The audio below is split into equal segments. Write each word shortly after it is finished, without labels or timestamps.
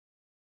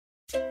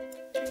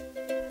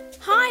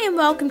Hi and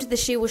welcome to the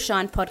She Will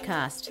Shine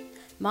podcast.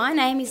 My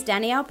name is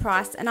Danielle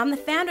Price and I'm the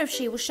founder of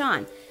She Will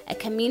Shine, a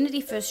community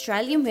for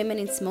Australian women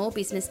in small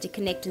business to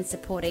connect and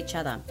support each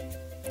other.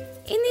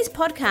 In this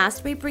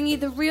podcast, we bring you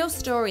the real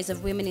stories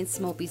of women in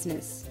small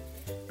business.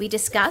 We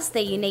discuss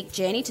their unique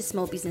journey to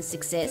small business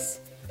success.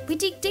 We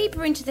dig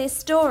deeper into their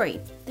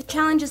story, the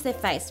challenges they've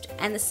faced,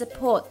 and the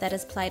support that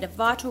has played a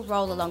vital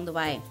role along the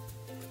way.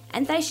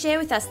 And they share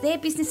with us their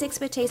business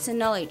expertise and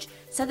knowledge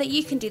so that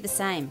you can do the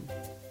same.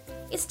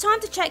 It's time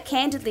to chat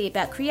candidly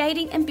about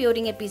creating and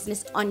building a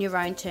business on your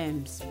own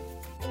terms.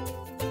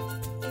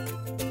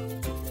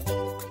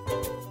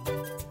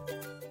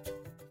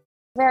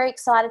 Very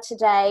excited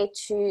today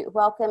to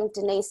welcome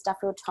Denise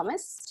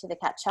Duffield-Thomas to the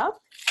Catch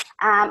Up.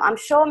 I'm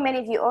sure many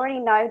of you already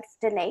know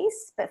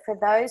Denise, but for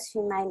those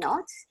who may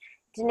not,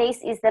 Denise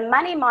is the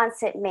money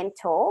mindset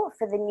mentor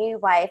for the new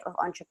wave of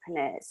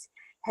entrepreneurs.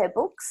 Her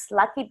books,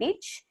 Lucky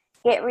Bitch,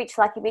 Get Rich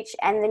Lucky Bitch,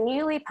 and the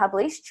newly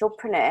published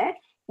Chillpreneur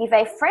give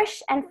a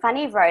fresh and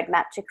funny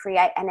roadmap to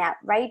create an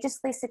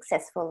outrageously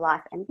successful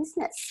life and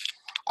business.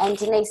 And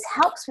Denise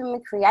helps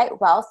women create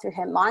wealth through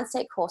her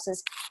mindset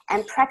courses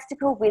and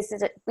practical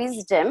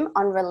wisdom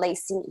on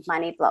releasing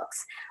money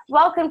blocks.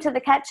 Welcome to the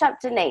Catch Up,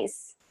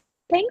 Denise.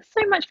 Thanks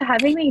so much for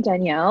having me,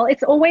 Danielle.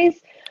 It's always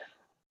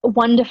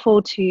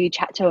wonderful to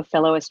chat to a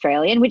fellow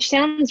Australian, which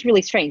sounds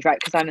really strange, right?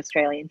 Because I'm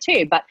Australian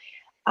too, but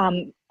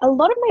a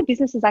lot of my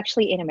business is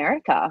actually in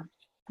America.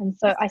 And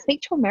so I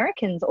speak to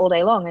Americans all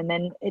day long, and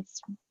then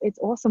it's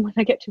awesome when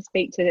I get to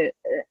speak to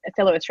a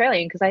fellow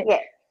Australian because I'm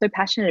so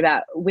passionate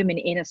about women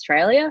in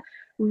Australia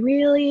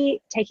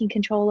really taking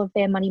control of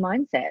their money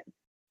mindset.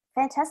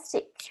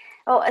 Fantastic.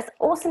 Well, it's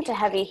awesome to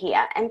have you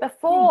here. And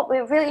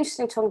we're really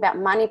interested in talking about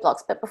money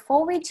blocks, but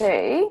before we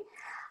do,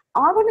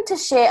 I wanted to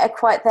share a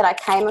quote that I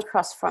came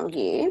across from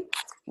you,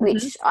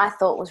 which I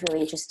thought was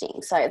really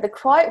interesting. So the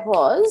quote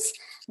was,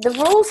 "The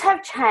rules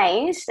have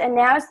changed and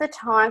now is the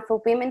time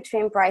for women to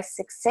embrace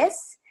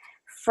success,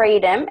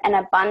 freedom and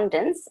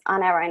abundance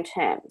on our own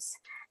terms.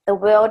 The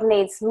world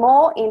needs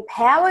more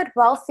empowered,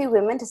 wealthy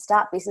women to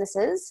start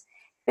businesses,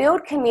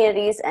 build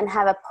communities and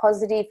have a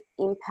positive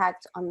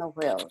impact on the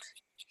world."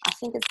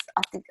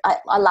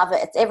 I love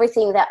it. It's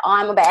everything that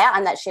I'm about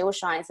and that She Will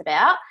Shine is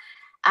about.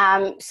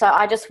 So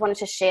I just wanted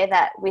to share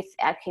that with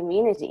our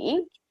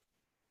community.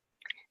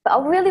 But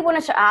I really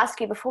wanted to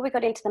ask you, before we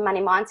got into the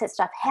money mindset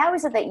stuff, how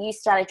is it that you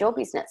started your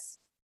business?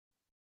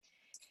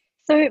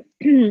 So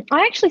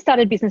I actually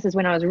started businesses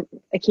when I was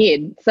a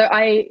kid. So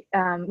I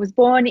was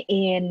born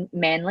in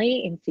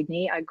Manly in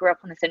Sydney. I grew up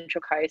on the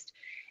Central Coast,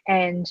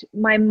 and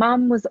my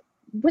mum was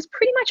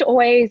pretty much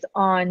always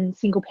on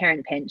single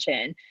parent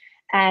pension.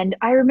 And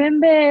I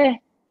remember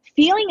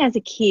feeling as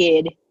a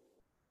kid,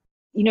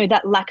 you know,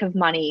 that lack of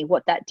money,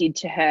 what that did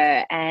to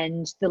her,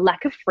 and the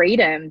lack of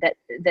freedom that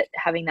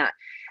having that.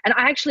 And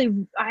I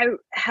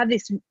have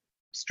this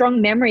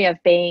strong memory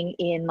of being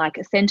in like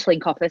a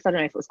Centrelink office. I don't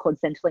know if it was called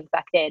Centrelink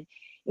back then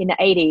in the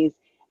 80s,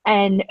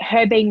 and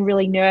her being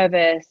really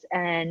nervous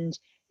and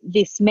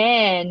this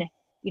man,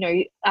 you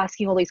know,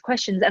 asking all these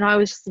questions. And I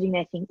was just sitting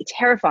there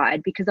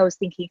terrified because I was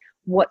thinking,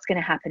 what's going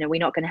to happen? Are we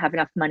not going to have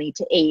enough money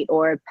to eat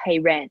or pay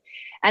rent?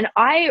 And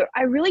I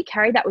really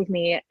carried that with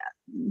me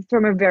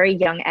from a very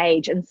young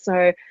age. And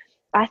so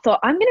I thought,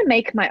 I'm going to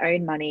make my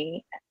own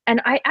money.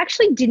 And I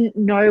actually didn't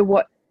know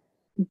what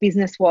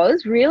business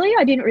was really.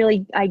 I didn't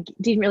really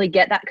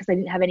get that because I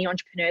didn't have any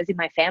entrepreneurs in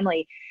my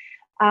family.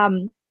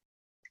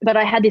 But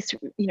I had this,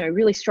 you know,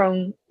 really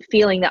strong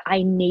feeling that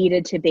I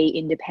needed to be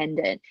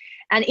independent.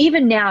 And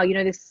even now, you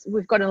know,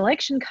 we've got an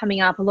election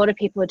coming up. A lot of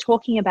people are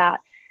talking about,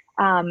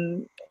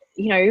 you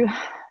know,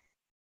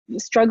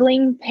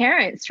 struggling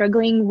parents,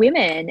 struggling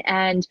women.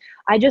 And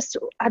I'd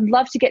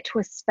love to get to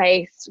a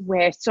space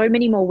where so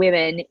many more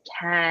women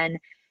can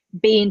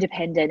be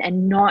independent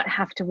and not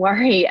have to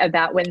worry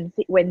about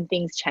when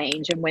things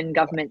change and when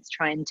governments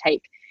try and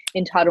take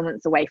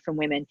entitlements away from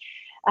women.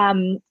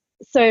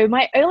 So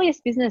my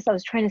earliest business, I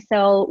was trying to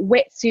sell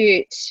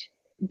wetsuit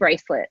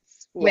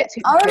bracelets. Yeah.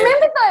 I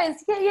remember those.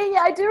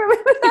 Yeah, I do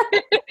remember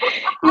that.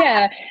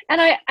 Yeah.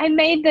 And I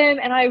made them,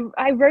 and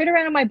I rode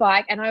around on my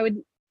bike, and I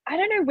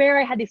don't know where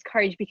I had this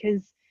courage,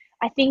 because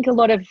I think a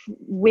lot of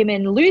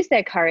women lose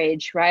their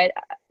courage, right?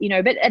 You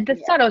know, but at the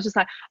start I was just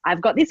like,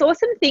 I've got this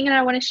awesome thing and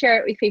I want to share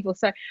it with people.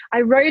 So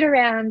I rode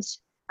around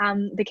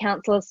the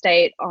council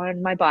estate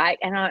on my bike,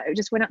 and I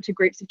just went up to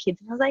groups of kids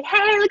and I was like,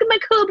 hey, look at my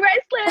cool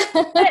bracelet.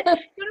 You want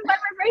to buy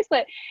my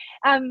bracelet?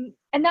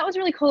 And that was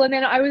really cool. And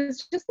then I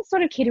was just the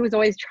sort of kid who was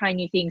always trying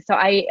new things. So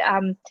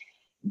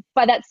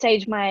by that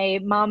stage, my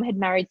mum had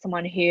married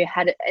someone who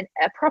had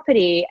a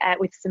property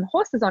with some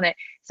horses on it.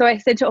 So I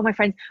said to all my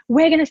friends,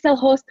 we're going to sell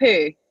horse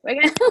poo.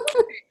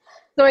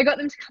 So I got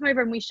them to come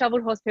over and we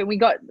shoveled horse poo. We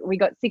got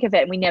sick of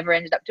it and we never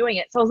ended up doing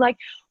it. So I was like,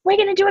 we're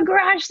going to do a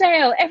garage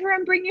sale.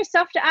 Everyone bring your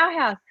stuff to our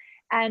house.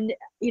 And,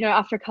 you know,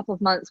 after a couple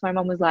of months, my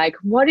mum was like,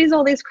 what is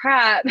all this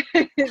crap?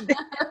 Let's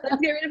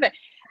get rid of it.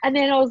 And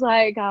then I was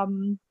like,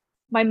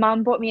 my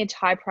mum bought me a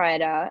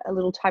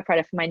little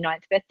typewriter for my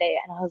 9th birthday.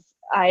 And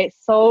I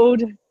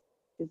sold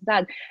is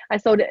bad. I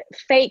sold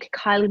fake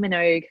Kylie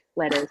Minogue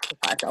letters for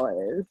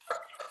 $5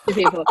 to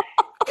people.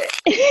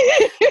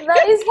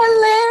 That is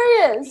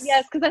hilarious.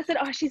 Yes, because I said,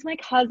 oh, she's my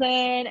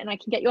cousin and I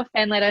can get your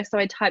fan letter. So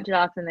I typed it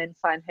up and then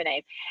signed her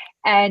name.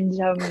 And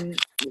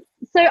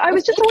so I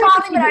was just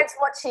Kylie Minogue's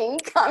watching,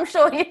 I'm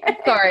sure you.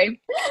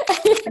 Sorry.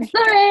 I'm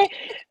sorry.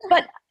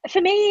 But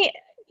for me,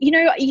 you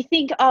know, you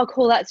think, oh,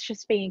 cool, that's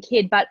just being a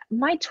kid. But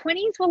my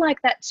 20s were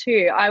like that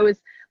too. I was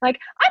like,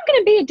 I'm going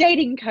to be a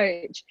dating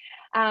coach.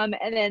 And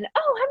then,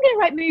 oh, I'm going to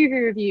write movie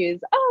reviews.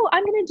 Oh,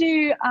 I'm going to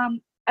do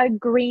a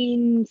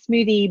green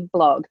smoothie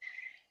blog.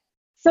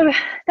 So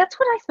that's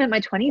what I spent my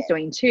 20s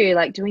doing too,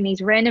 like doing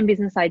these random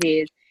business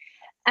ideas.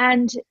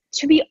 And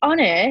to be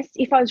honest,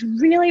 if I was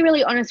really,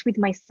 really honest with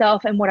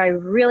myself and what I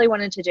really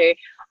wanted to do,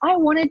 I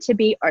wanted to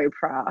be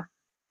Oprah.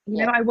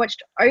 You know, I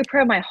watched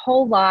Oprah my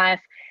whole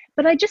life,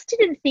 but I just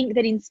didn't think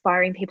that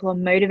inspiring people or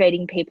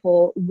motivating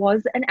people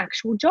was an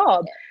actual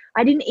job.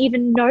 I didn't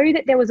even know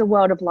that there was a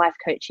world of life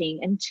coaching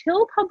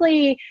until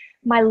probably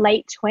my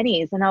late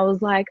 20s. And I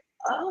was like,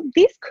 oh,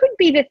 this could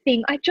be the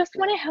thing. I just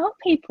want to help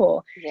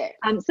people.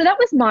 So that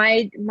was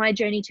my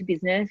journey to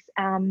business.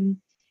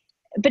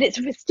 But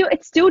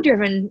it's still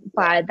driven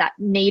by that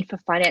need for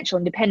financial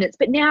independence.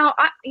 But now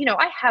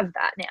I have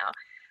that now.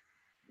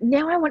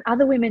 Now I want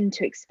other women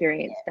to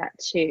experience that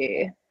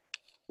too.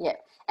 Yeah.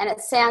 And it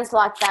sounds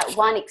like that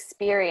one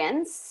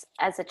experience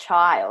as a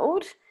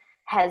child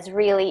has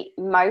really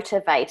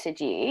motivated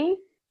you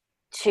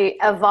to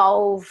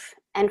evolve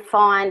and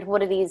find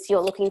what it is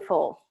you're looking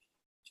for.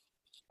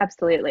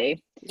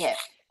 Absolutely. Yeah.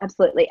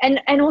 Absolutely.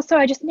 And also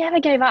I just never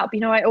gave up. You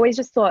know, I always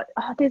just thought,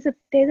 oh, there's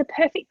a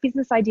perfect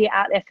business idea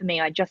out there for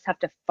me. I just have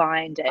to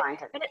find it.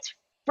 And it's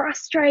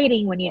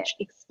frustrating when you're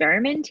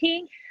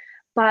experimenting.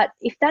 But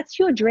if that's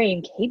your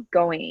dream, keep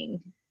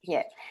going.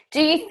 Yeah.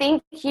 Do you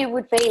think you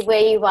would be where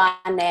you are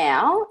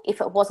now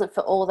if it wasn't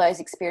for all those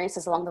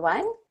experiences along the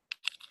way?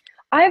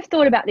 I've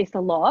thought about this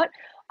a lot.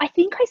 I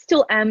think I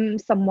still am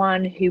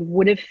someone who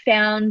would have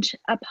found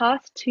a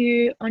path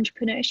to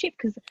entrepreneurship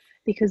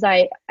because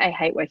I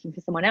hate working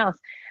for someone else.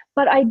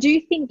 But I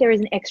do think there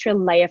is an extra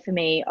layer for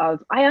me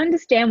of, I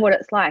understand what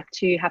it's like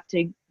to have to,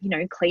 you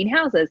know, clean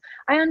houses.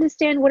 I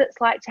understand what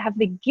it's like to have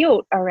the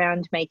guilt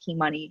around making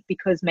money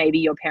because maybe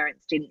your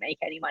parents didn't make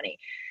any money.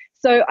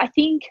 So I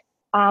think,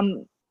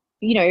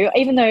 you know,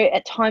 even though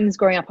at times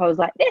growing up I was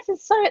like, this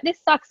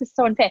sucks, this is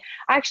so unfair.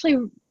 I actually,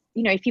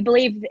 you know, if you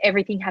believe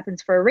everything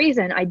happens for a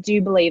reason, I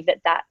do believe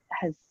that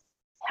has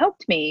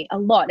helped me a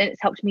lot, and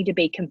it's helped me to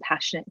be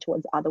compassionate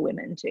towards other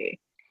women too.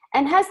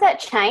 And has that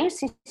changed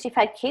since you've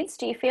had kids,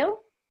 do you feel?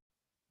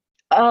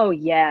 Oh,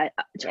 yeah.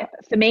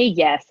 For me,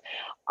 yes.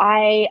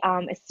 I,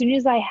 as soon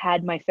as I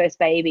had my first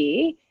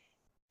baby,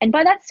 and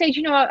by that stage,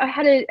 you know, I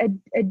had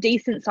a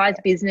decent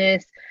sized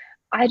business.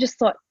 I just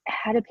thought,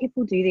 how do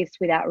people do this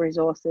without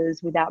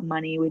resources, without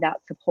money,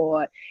 without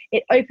support?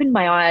 It opened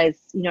my eyes.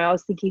 You know, I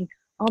was thinking,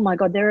 oh my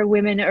God, there are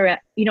women around,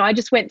 you know, I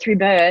just went through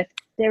birth.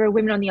 There are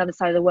women on the other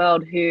side of the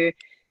world who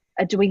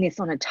are doing this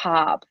on a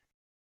tarp,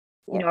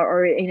 you know,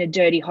 or in a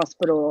dirty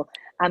hospital.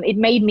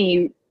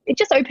 It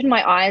just opened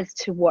my eyes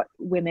to what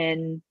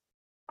women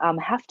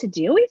have to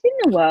deal with in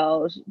the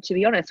world, to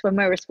be honest, when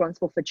we're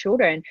responsible for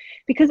children.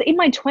 Because in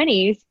my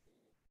 20s,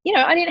 you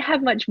know, I didn't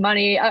have much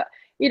money.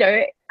 You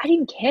know, I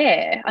didn't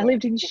care. I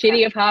lived in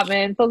shitty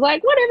apartments. I was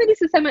like, whatever,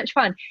 this is so much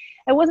fun.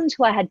 It wasn't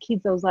until I had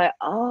kids I was like,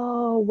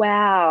 oh,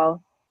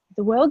 wow,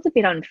 the world's a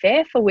bit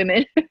unfair for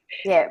women.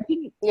 Yeah.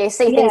 Yeah,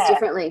 see things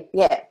differently.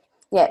 Yeah.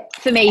 Yeah.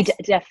 For me,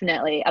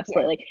 definitely.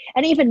 Absolutely. Yeah.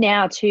 And even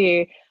now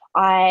too,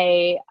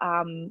 I'm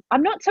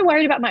not so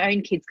worried about my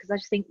own kids because I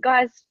just think,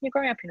 guys, you're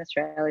growing up in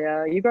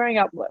Australia, you're growing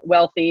up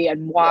wealthy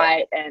and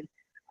white, and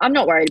I'm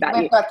not worried about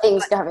you. We've got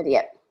things covered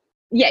yet.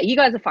 Yeah, you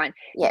guys are fine.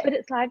 Yeah. But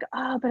it's like,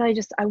 but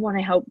I want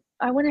to help.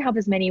 I want to help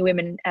as many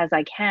women as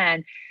I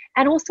can.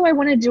 And also I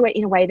want to do it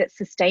in a way that's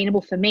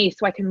sustainable for me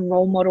so I can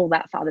role model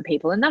that for other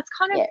people. And that's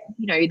kind of,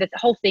 you know, the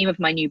whole theme of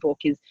my new book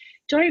is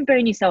don't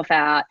burn yourself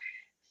out,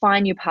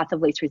 find your path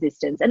of least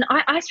resistance. And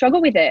I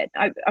struggle with it.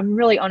 I'm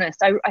really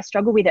honest. I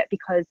struggle with it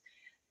because,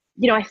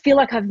 you know, I feel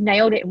like I've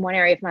nailed it in one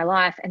area of my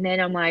life. And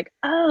then I'm like,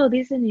 oh,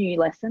 this is a new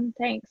lesson.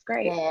 Thanks.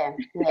 Great. Yeah.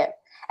 Yeah.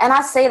 And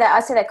I see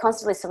that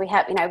constantly. So we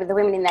have, you know, with the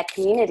women in that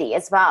community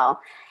as well.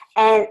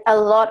 And a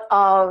lot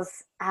of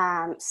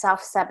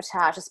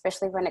self-sabotage,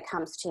 especially when it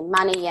comes to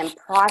money and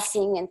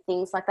pricing and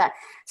things like that.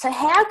 So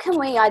how can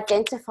we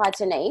identify,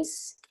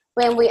 Denise,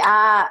 when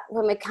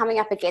we're coming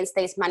up against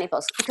these money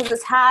blocks? Because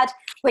it's hard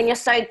when you're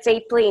so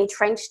deeply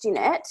entrenched in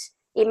it.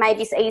 It may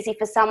be easy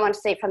for someone to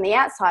see it from the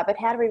outside, but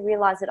how do we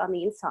realize it on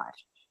the inside?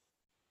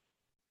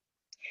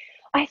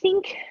 I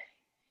think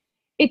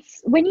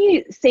it's when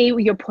you see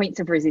your points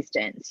of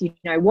resistance, you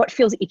know, what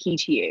feels icky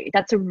to you.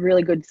 That's a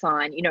really good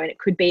sign, you know, and it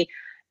could be,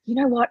 you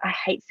know what, I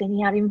hate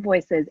sending out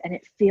invoices and I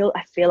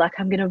feel like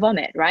I'm going to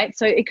vomit, right?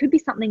 So it could be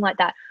something like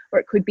that, or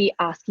it could be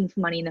asking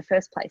for money in the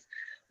first place.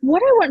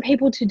 What I want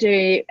people to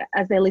do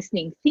as they're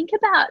listening, think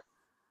about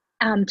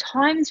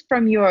times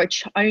from your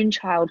own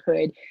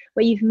childhood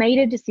where you've made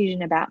a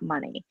decision about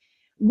money.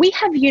 We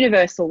have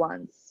universal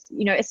ones.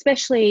 you know,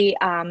 especially,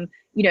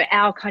 you know,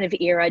 our kind of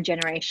era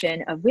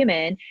generation of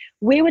women,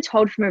 we were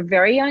told from a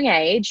very young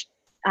age,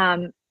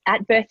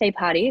 at birthday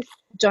parties,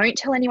 don't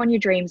tell anyone your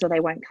dreams or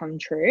they won't come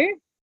true.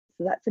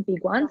 So that's a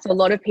big one. So a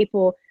lot of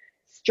people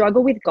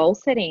struggle with goal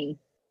setting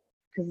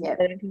because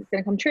they don't think it's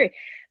going to come true.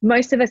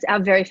 Most of us,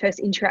 our very first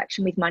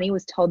interaction with money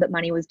was told that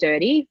money was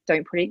dirty.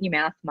 Don't put it in your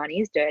mouth.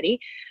 Money is dirty.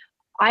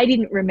 I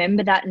didn't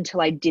remember that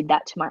until I did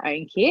that to my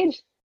own kid.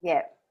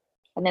 Yeah.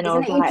 And then Isn't I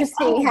was it like,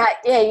 interesting how,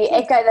 you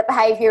echo the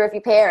behaviour of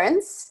your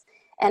parents,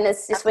 and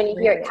it's just when you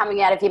hear it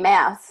coming out of your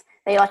mouth,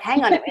 they're like,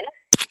 hang on a minute.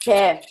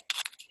 Yeah.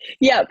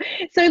 Yeah.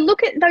 So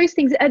look at those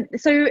things.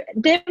 So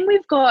then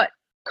we've got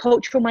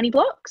cultural money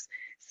blocks.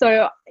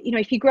 So, you know,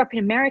 if you grew up in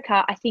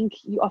America, I think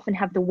you often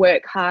have the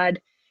work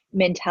hard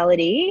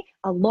mentality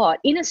a lot.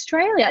 In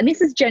Australia, and this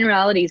is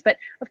generalities, but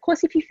of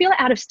course, if you feel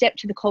out of step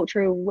to the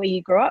culture where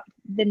you grew up,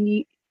 then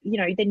you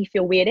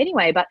feel weird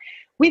anyway. But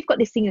we've got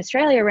this thing in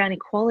Australia around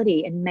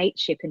equality and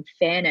mateship and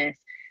fairness.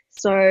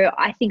 So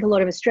I think a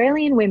lot of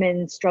Australian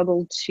women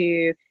struggle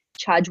to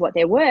charge what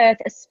they're worth,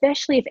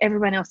 especially if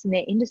everyone else in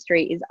their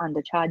industry is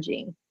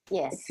undercharging.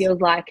 Yes. It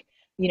feels like,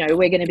 you know,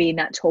 we're going to be in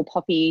that tall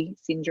poppy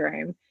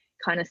syndrome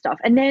kind of stuff.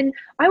 And then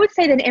I would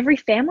say then every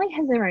family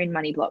has their own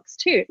money blocks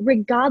too,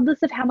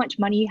 regardless of how much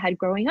money you had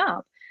growing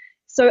up.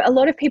 So a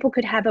lot of people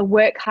could have a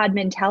work hard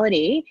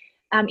mentality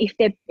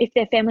if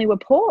their family were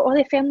poor or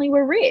their family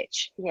were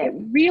rich. Yeah. It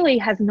really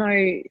has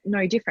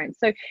no difference.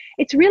 So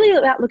it's really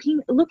about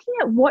looking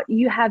at what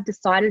you have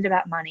decided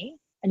about money.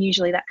 And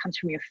usually that comes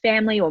from your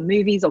family or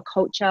movies or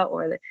culture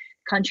or the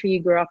country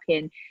you grew up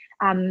in.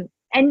 And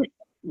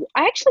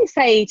I actually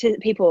say to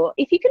people,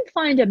 if you can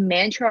find a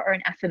mantra or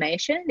an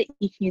affirmation that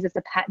you can use as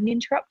a pattern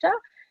interrupter,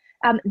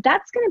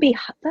 that's going to be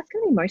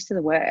most of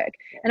the work.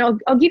 And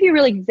I'll give you a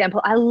really good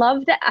example. I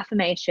love the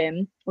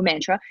affirmation or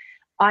mantra,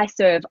 I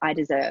serve, I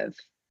deserve.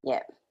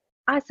 Yeah.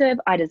 I serve,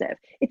 I deserve.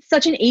 It's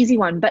such an easy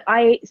one, but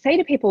I say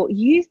to people,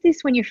 use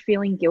this when you're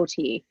feeling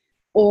guilty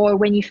or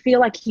when you feel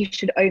like you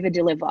should over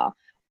deliver,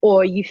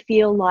 or you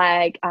feel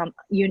like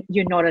you're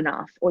not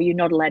enough, or you're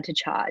not allowed to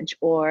charge,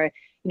 or,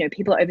 you know,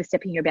 people are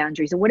overstepping your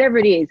boundaries, or whatever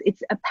it is.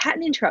 It's a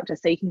pattern interrupter.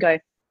 So you can go,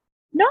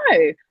 no,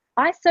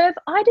 I serve,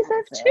 I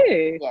deserve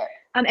too. Yeah.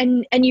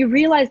 And you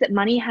realize that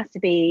money has to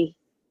be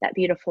that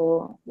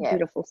beautiful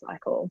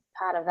cycle.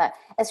 Part of that.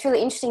 It's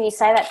really interesting you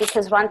say that,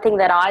 because one thing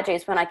that I do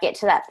is when I get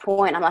to that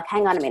point, I'm like,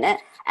 hang on a minute,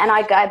 and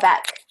I go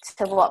back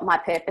to what my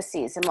purpose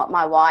is and what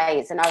my why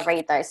is, and I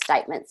read those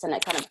statements, and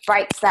it kind of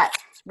breaks that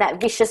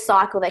vicious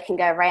cycle that can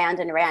go round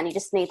and around. You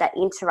just need that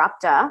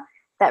interrupter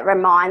that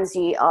reminds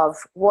you of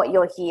what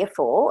you're here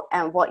for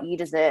and what you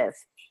deserve.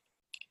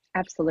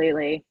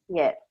 Absolutely.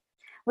 Yeah.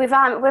 We've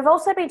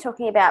also been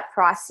talking about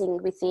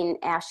pricing within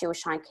our She Will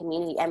Shine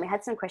community, and we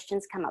had some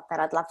questions come up that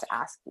I'd love to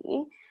ask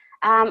you.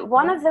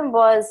 One of them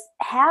was,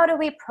 how do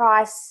we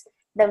price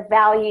the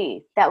value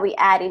that we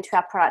add into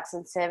our products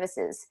and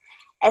services,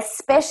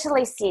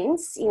 especially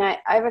since, you know,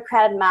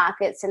 overcrowded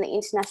markets and the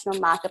international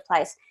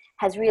marketplace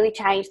has really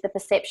changed the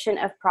perception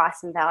of price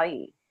and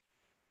value?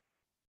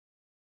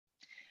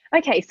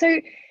 Okay, so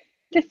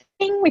the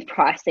thing with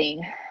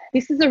pricing,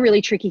 this is a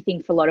really tricky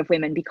thing for a lot of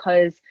women,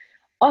 because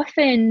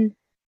often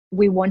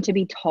we want to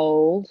be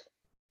told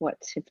what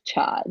to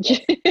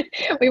charge.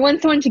 We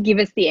want someone to give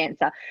us the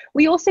answer.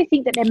 We also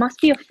think that there must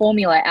be a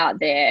formula out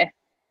there,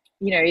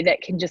 you know, that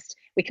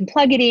we can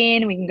plug it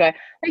in and we can go,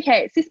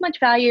 okay, it's this much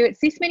value, it's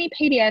this many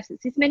PDFs,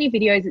 it's this many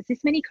videos, it's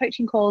this many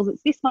coaching calls,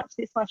 it's this much,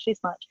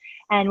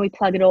 and we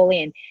plug it all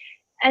in.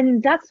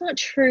 And that's not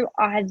true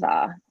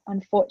either,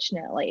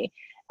 unfortunately.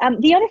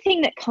 The other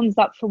thing that comes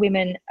up for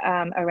women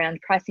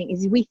around pricing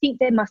is we think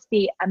there must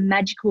be a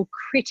magical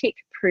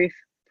critic-proof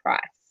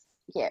price.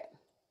 Yeah.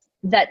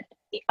 That,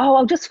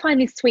 I'll just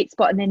find this sweet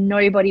spot and then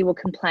nobody will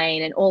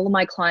complain and all of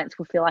my clients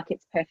will feel like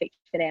it's perfect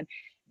for them.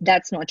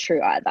 That's not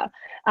true either.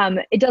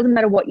 It doesn't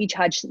matter what you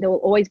charge. There will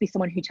always be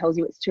someone who tells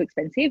you it's too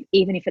expensive,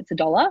 even if it's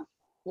 $1.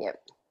 Yep.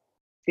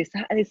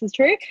 This is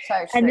true. So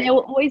true. And there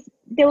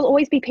will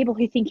always be people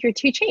who think you're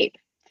too cheap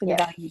for the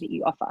value that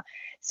you offer.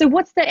 So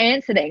what's the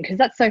answer then? Because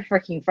that's so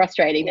freaking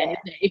frustrating then,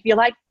 isn't it? If you're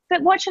like,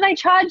 but what should I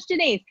charge,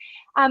 Denise?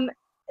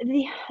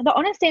 The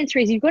honest answer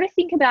is you've got to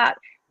think about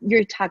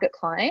your target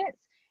clients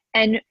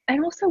and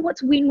also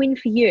what's win-win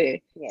for you.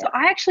 Yeah. So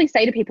I actually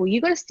say to people,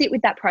 you've got to sit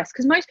with that price,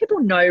 because most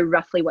people know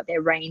roughly what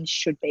their range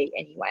should be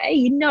anyway.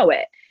 You know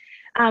it.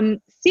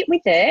 Sit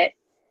with it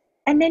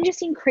and then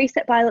just increase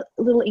it by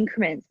little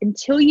increments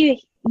until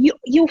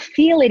you'll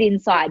feel it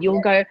inside.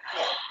 You'll go,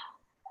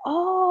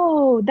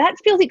 oh, that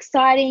feels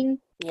exciting,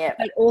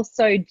 but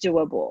also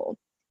doable.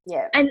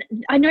 Yeah. And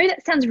I know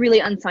that sounds really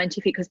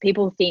unscientific because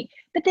people think,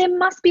 but there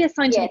must be a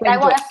scientific way. They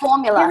want a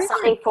formula,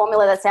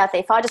 formula that's out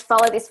there. If I just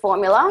follow this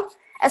formula,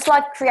 it's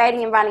like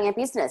creating and running a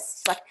business.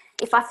 It's like,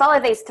 if I follow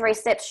these 3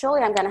 steps,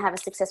 surely I'm going to have a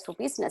successful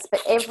business.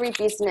 But every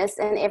business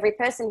and every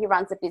person who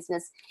runs a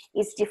business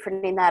is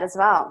different in that as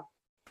well.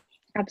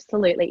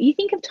 Absolutely. You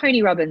think of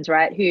Tony Robbins,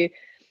 right? Who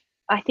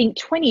I think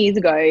 20 years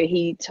ago,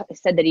 he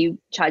said that he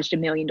charged $1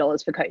 million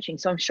for coaching.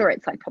 So I'm sure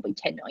it's like probably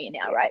 10 million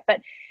now, right? But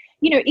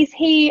Is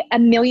he a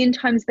million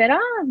times better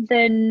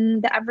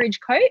than the average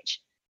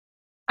coach?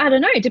 I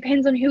don't know. It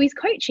depends on who he's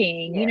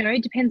coaching.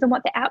 It depends on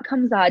what the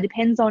outcomes are. It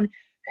depends on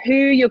who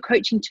you're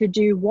coaching to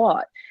do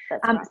what.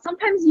 Right.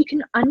 Sometimes you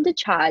can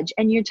undercharge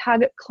and your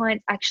target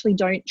clients actually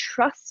don't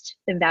trust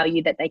the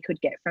value that they could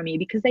get from you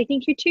because they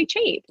think you're too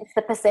cheap. It's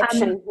the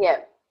perception. Yeah,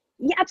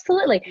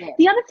 absolutely. Yeah.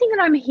 The other thing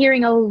that I'm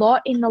hearing a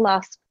lot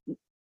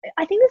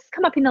I think this has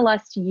come up in the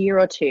last year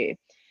or two,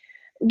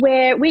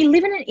 where we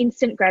live in an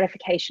instant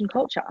gratification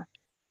culture,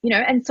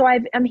 and so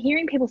I'm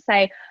hearing people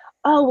say,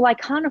 oh, well, I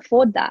can't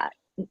afford that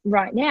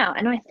right now.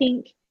 And I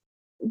think,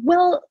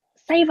 well,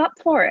 save up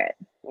for it.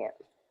 Yeah.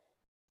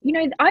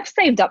 I've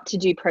saved up to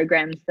do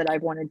programs that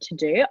I've wanted to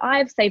do.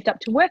 I've saved up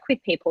to work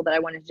with people that I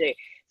want to do.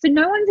 So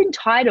no one's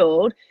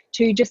entitled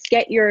to just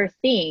get your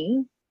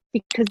thing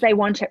because they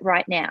want it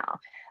right now.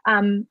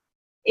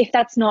 If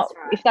that's not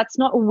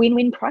a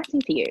win-win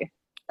pricing for you.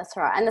 That's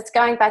right. And it's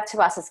going back to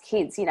us as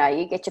kids, you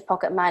get your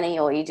pocket money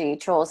or you do your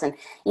chores and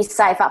you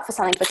save up for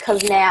something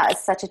because now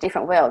it's such a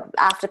different world.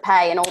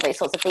 Afterpay and all these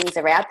sorts of things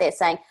are out there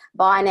saying,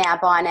 buy now,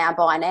 buy now,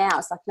 buy now.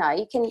 It's like, no,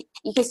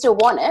 you can still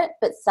want it,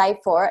 but save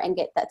for it and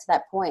get that to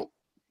that point.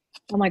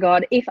 Oh my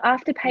God. If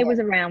Afterpay was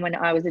around when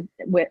I was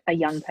a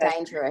young person,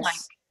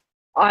 dangerous.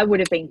 I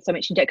would have been so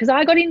much in debt because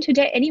I got into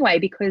debt anyway,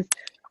 because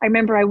I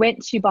remember I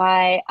went to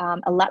buy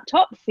a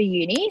laptop for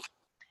uni.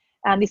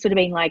 This would have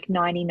been like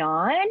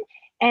 99.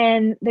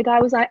 And the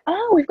guy was like,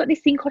 oh, we've got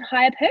this thing called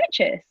hire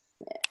purchase,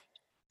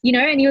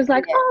 and he was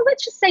like, oh,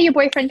 let's just say your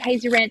boyfriend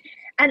pays your rent.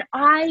 And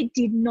I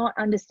did not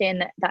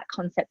understand that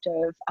concept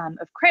of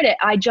credit.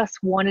 I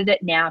just wanted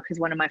it now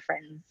because one of my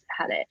friends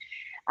had it.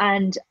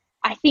 And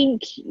I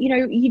think,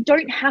 you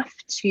don't have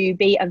to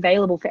be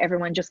available for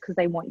everyone just because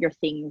they want your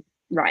thing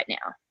right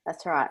now.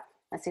 That's right.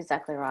 That's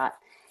exactly right.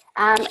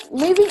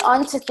 Moving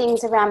on to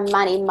things around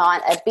money,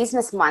 a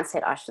business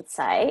mindset, I should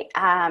say.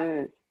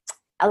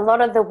 A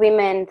lot of the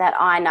women that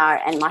I know,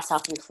 and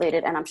myself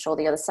included, and I'm sure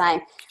you're the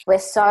same, we're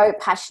so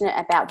passionate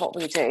about what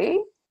we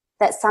do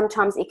that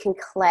sometimes it can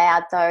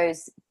cloud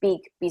those big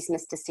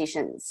business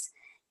decisions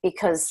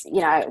because,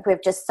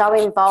 we're just so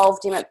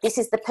involved in it. This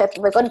is the purpose.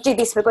 We've got to do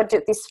this. We've got to do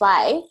it this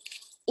way.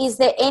 Is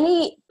there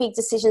any big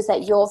decisions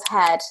that you've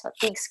had, like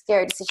big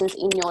scary decisions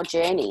in your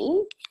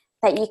journey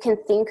that you can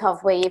think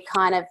of where you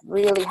kind of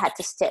really had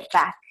to step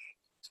back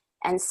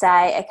and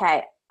say,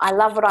 okay, I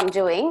love what I'm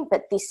doing,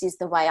 but this is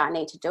the way I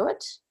need to do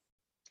it?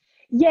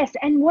 Yes.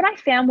 And what I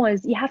found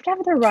was you have to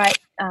have the right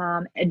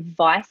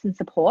advice and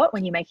support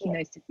when you're making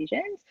those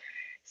decisions.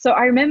 So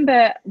I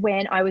remember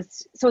when I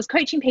was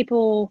coaching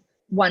people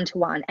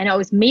one-to-one and I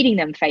was meeting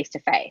them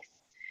face-to-face.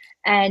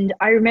 And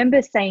I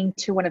remember saying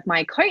to one of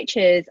my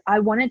coaches, I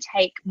want to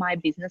take my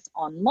business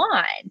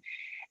online.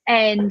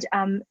 And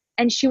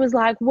she was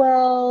like,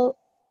 well,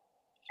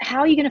 how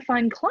are you going to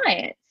find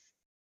clients?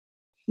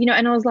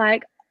 And I was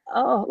like,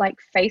 oh, like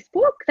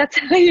Facebook? That's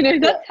how,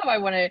 that's how I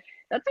want to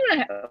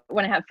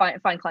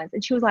find clients.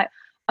 And she was like,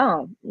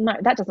 oh, no,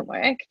 that doesn't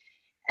work.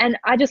 And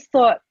I just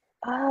thought,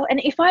 oh,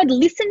 and if I'd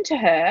listened to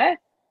her,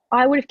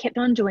 I would have kept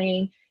on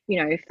doing,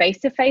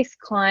 face-to-face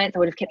clients. I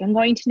would have kept on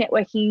going to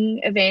networking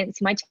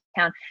events in my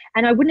town,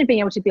 and I wouldn't have been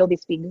able to build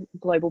this big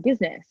global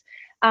business.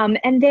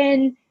 And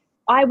then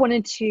I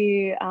wanted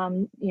to,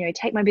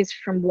 take my business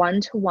from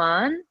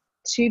one-to-one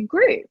to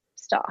group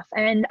stuff.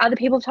 And other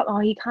people thought,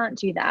 oh, you can't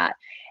do that.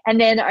 And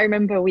then I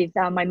remember with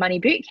my money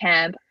boot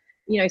camp,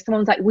 someone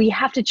was like, we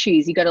have to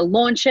choose. You got to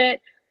launch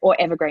it or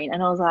evergreen.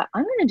 And I was like,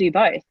 I'm going to do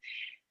both.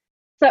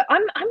 So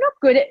I'm not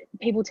good at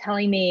people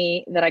telling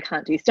me that I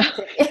can't do stuff.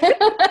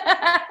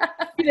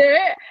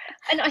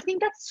 And I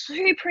think that's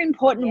super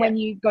important when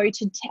you go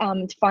to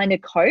find a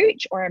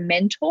coach or a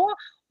mentor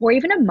or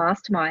even a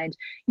mastermind.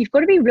 You've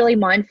got to be really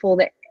mindful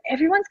that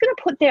everyone's going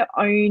to put their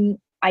own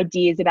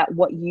ideas about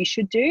what you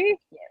should do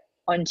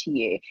onto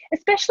you,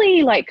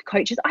 especially like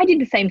coaches. I did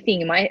the same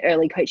thing in my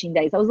early coaching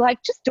days. I was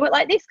like, just do it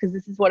like this because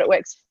this is what it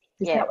works.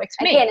 This is how it works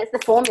for me. Again, it's the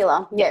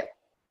formula. Yeah.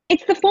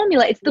 It's the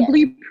formula, it's the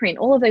blueprint,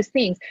 all of those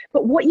things.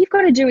 But what you've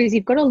got to do is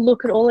you've got to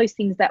look at all those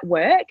things that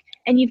work,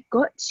 and you've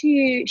got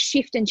to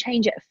shift and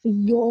change it for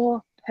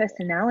your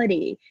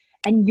personality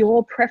and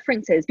your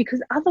preferences,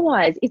 because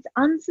otherwise it's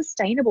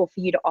unsustainable for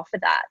you to offer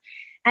that.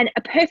 And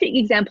a perfect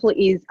example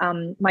is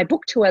my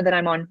book tour that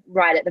I'm on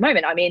right at the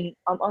moment.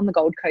 I'm on the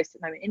Gold Coast at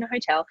the moment in a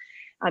hotel.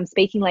 I'm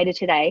speaking later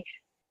today.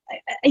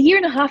 A year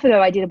and a half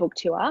ago, I did a book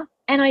tour,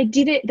 and I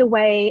did it the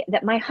way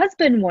that my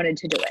husband wanted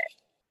to do it,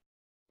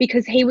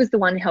 because he was the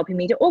one helping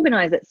me to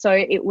organize it. So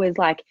it was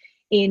like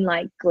in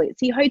like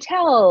glitzy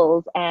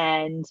hotels,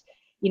 and,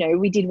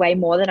 we did way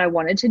more than I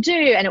wanted to do.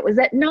 And it was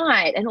at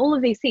night and all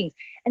of these things.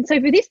 And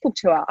so for this book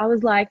tour, I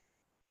was like,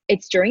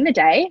 it's during the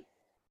day,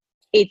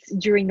 it's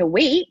during the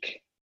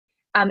week,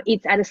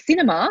 it's at a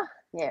cinema.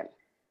 Yeah.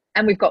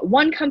 And we've got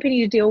one company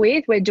to deal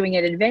with. We're doing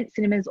it at event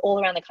cinemas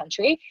all around the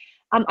country.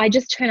 I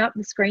just turn up,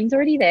 the screen's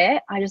already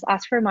there. I just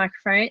ask for a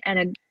microphone and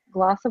a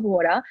glass of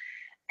water.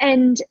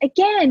 And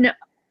again,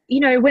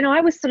 when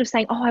I was sort of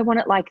saying, oh, I want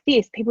it like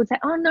this, people would say,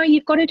 oh, no,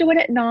 you've got to do it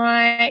at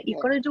night. You've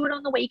got to do it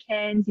on the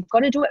weekends. You've got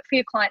to do it for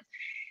your clients.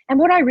 And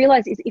what I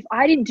realized is if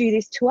I didn't do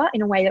this tour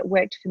in a way that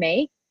worked for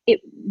me,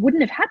 it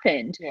wouldn't have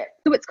happened. Yeah.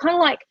 So it's kind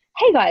of like,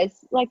 hey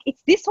guys, like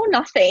it's this or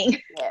nothing.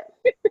 Yeah.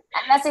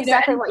 And that's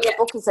exactly what your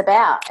book is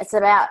about. It's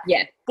about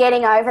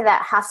getting over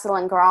that hustle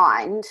and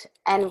grind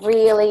and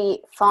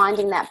really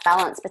finding that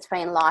balance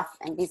between life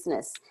and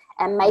business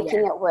and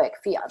making it work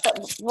for you. But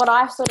what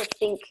I sort of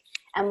think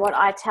and what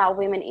I tell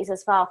women is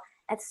as well,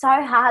 it's so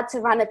hard to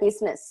run a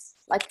business.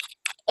 Like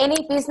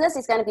any business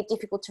is going to be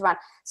difficult to run.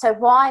 So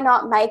why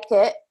not make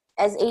it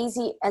as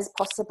easy as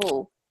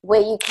possible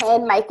where you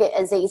can make it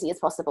as easy as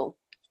possible?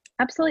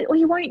 Absolutely. Or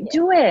you won't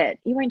do it.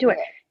 You won't do it.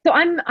 So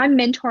I'm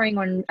mentoring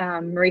on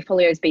Marie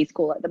Forleo's B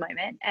School at the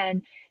moment,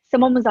 and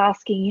someone was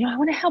asking, you know, I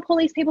want to help all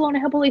these people.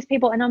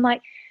 And I'm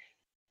like,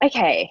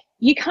 okay,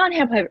 you can't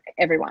help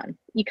everyone.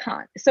 You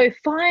can't. So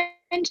find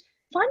the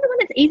one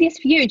that's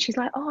easiest for you. And she's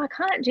like, oh, I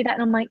can't do that.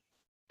 And I'm like,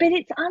 but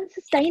it's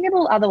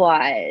unsustainable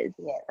otherwise.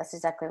 Yeah, that's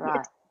exactly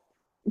right.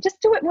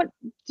 Just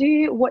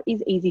do what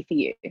is easy for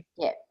you.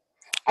 Yeah.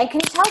 And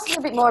can you tell us a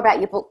little bit more about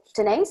your book,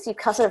 Denise?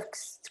 You've sort of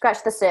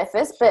scratched the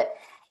surface, but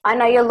I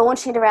know you're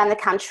launching it around the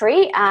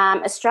country,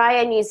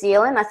 Australia, New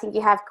Zealand. I think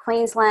you have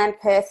Queensland,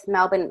 Perth,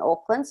 Melbourne and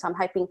Auckland. So I'm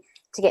hoping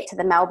to get to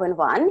the Melbourne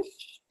one.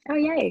 Oh,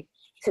 yay.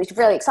 So it's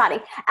really exciting.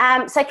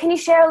 So can you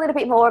share a little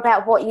bit more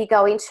about what you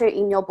go into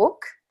in your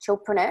book,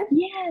 Chillpreneur?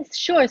 Yes,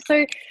 sure.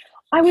 So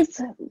I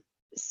was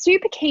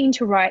super keen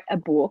to write a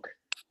book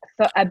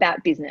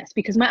about business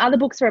because my other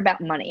books are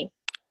about money.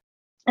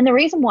 And the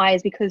reason why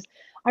is because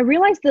I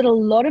realized that a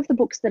lot of the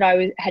books that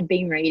I had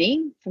been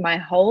reading for my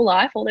whole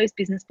life, all those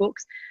business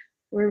books,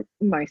 were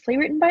mostly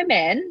written by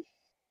men.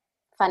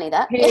 Funny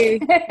that.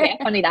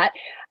 Funny that.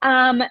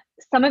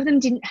 Some of them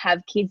didn't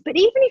have kids, but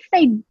even if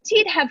they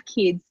did have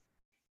kids,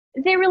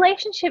 their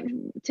relationship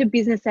to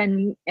business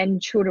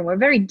and children were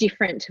very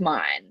different to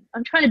mine.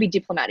 I'm trying to be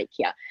diplomatic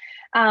here.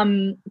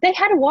 They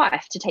had a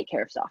wife to take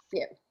care of stuff,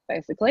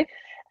 basically.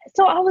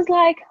 So I was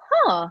like,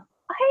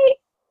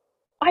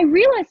 I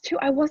realized too,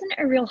 I wasn't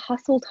a real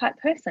hustle type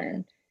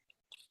person.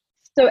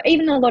 So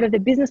even a lot of the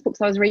business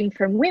books I was reading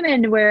from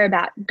women were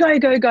about go,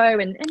 go, go,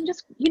 and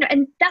just, you know,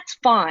 and that's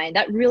fine.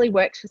 That really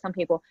works for some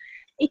people.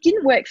 It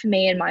didn't work for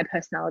me and my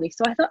personality.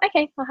 So I thought,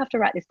 okay, I'll have to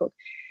write this book.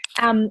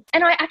 And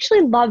I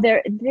actually love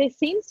there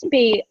seems to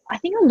be, I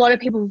think a lot of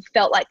people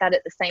felt like that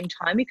at the same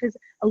time because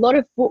a lot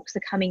of books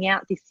are coming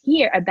out this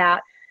year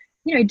about,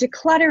 you know,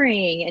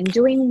 decluttering and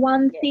doing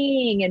one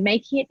thing and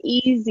making it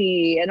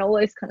easy and all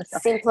those kind of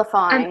stuff.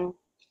 Simplifying,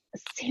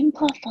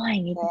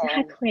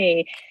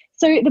 exactly.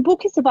 So the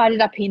book is divided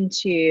up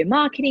into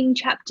marketing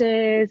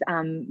chapters,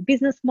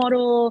 business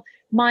model,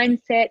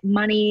 mindset,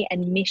 money,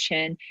 and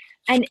mission.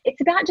 And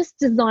it's about just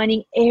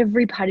designing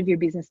every part of your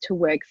business to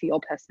work for your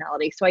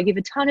personality. So I give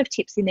a ton of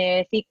tips in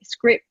there,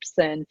 scripts,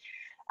 and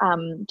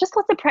just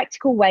lots of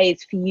practical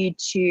ways for you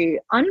to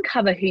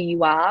uncover who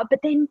you are, but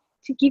then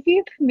to give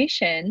you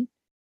permission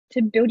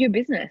to build your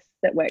business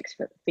that works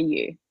for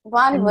you.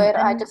 One word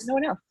no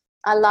one else.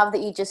 I love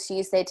that you just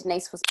used there,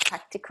 Denise, was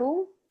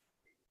practical.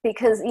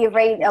 Because you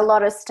read a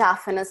lot of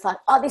stuff and it's like,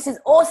 oh, this is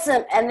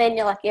awesome. And then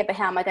you're like, yeah, but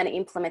how am I going to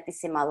implement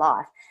this in my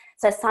life?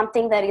 So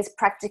something that is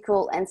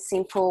practical and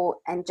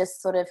simple and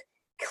just sort of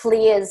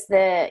clears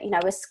we're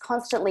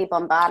constantly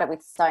bombarded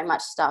with so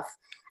much stuff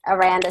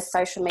around us,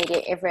 social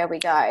media, everywhere we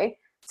go.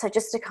 So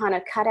just to kind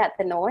of cut out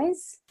the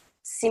noise,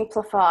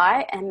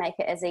 simplify and make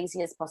it as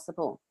easy as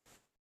possible.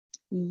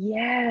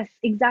 Yes,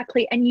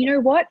 exactly. And you know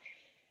what?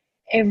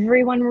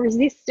 Everyone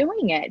resists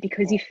doing it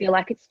because you feel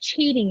like it's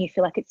cheating, you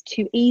feel like it's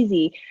too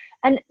easy.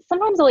 And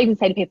sometimes I'll even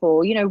say to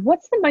people, you know,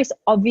 what's the most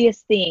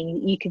obvious thing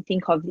that you could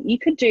think of that you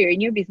could do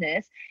in your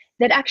business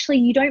that actually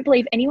you don't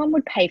believe anyone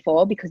would pay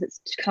for because it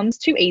comes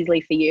too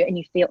easily for you and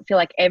you feel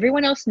like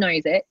everyone else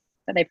knows it,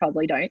 but they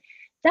probably don't.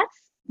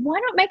 Why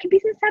not make a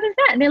business out of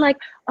that? And they're like,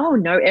 oh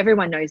no,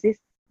 everyone knows this.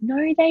 No,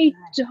 they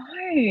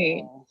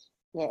don't.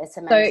 Yeah, it's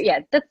amazing. So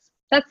yeah,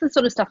 that's the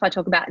sort of stuff I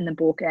talk about in the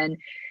book. And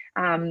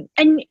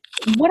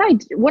what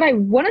I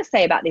want to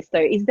say about this though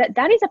is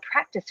that is a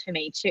practice for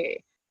me too.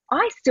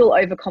 I still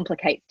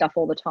overcomplicate stuff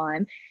all the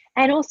time,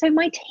 and also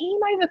my team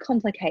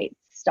overcomplicates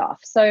stuff.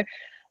 So,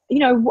 you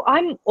know,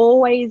 I'm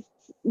always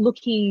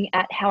looking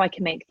at how I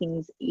can make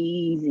things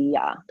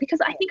easier because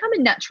I think I'm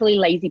a naturally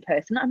lazy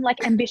person. I'm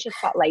like ambitious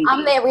but lazy.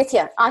 I'm there with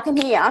you. I can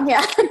hear you. I'm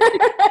here.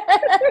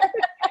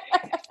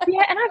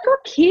 Yeah, and I've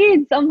got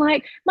kids. I'm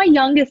like, my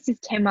youngest is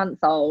 10 months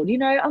old. You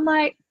know, I'm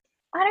like,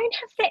 I don't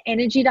have the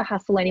energy to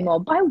hustle anymore.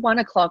 By 1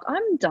 o'clock,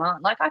 I'm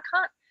done. Like I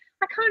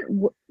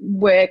can't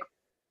work,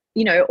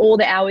 you know, all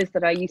the hours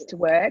that I used to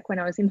work when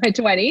I was in my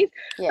 20s.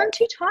 Yeah. I'm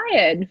too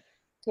tired.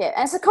 Yeah,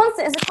 and it's a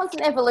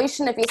constant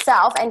evolution of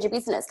yourself and your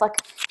business. Like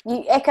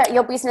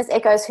your business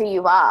echoes who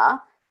you are,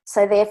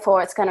 so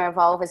therefore it's going to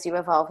evolve as you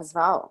evolve as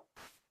well.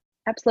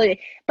 Absolutely,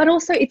 but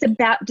also it's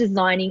about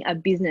designing a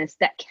business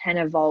that can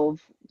evolve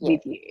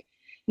with you.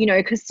 You know,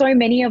 because so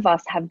many of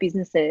us have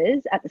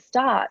businesses at the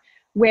start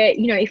where,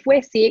 you know, if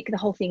we're sick, the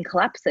whole thing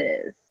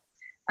collapses,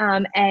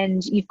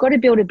 and you've got to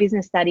build a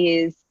business that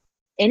is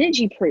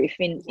energy proof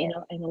in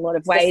a lot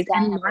of ways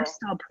and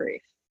lifestyle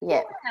proof.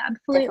 Yeah,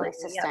 absolutely.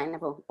 definitely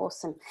sustainable. Yep.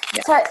 Awesome.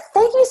 Yep. So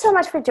thank you so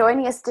much for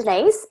joining us,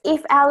 Denise.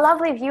 If our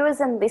lovely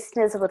viewers and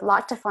listeners would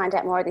like to find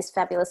out more of this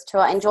fabulous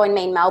tour and join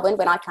me in Melbourne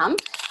when I come,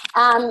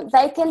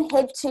 they can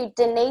head to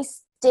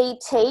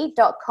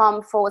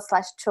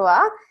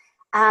denisedt.com/tour.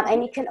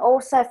 And you can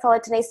also follow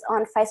Denise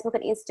on Facebook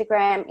and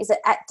Instagram. Is it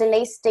at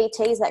Denise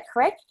DT? Is that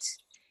correct?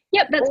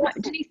 Yep, that's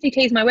Denise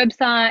DT is my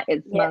website.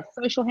 It's my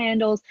social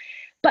handles.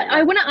 But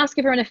I want to ask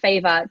everyone a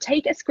favor.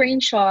 Take a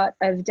screenshot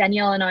of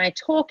Danielle and I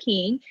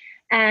talking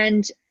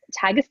and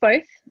tag us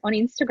both on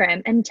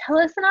Instagram and tell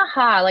us an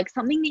aha, like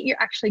something that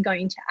you're actually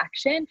going to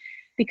action.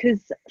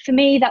 Because for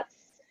me, I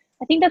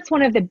think that's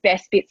one of the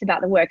best bits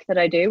about the work that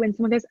I do. When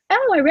someone goes,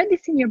 oh, I read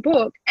this in your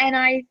book and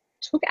I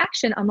took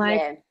action. I'm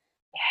like,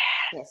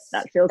 yes,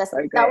 that feels so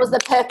good. That was the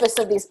purpose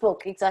of this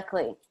book.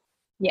 Exactly.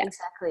 Yeah.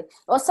 Exactly.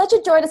 Well, such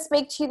a joy to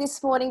speak to you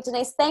this morning,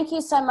 Denise. Thank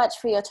you so much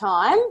for your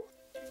time.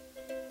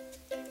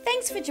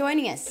 Thanks for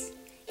joining us.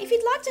 If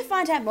you'd like to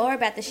find out more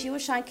about the She Will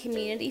Shine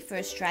community for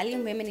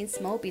Australian women in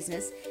small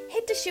business,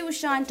 head to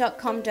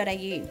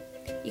shewillshine.com.au.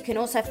 You can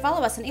also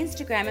follow us on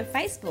Instagram and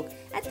Facebook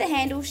at the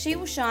handle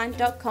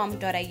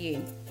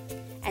shewillshine.com.au.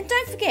 And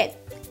don't forget,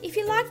 if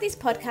you like this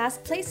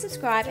podcast, please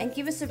subscribe and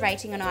give us a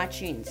rating on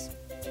iTunes.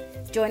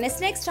 Join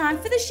us next time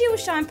for the She Will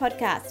Shine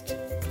podcast.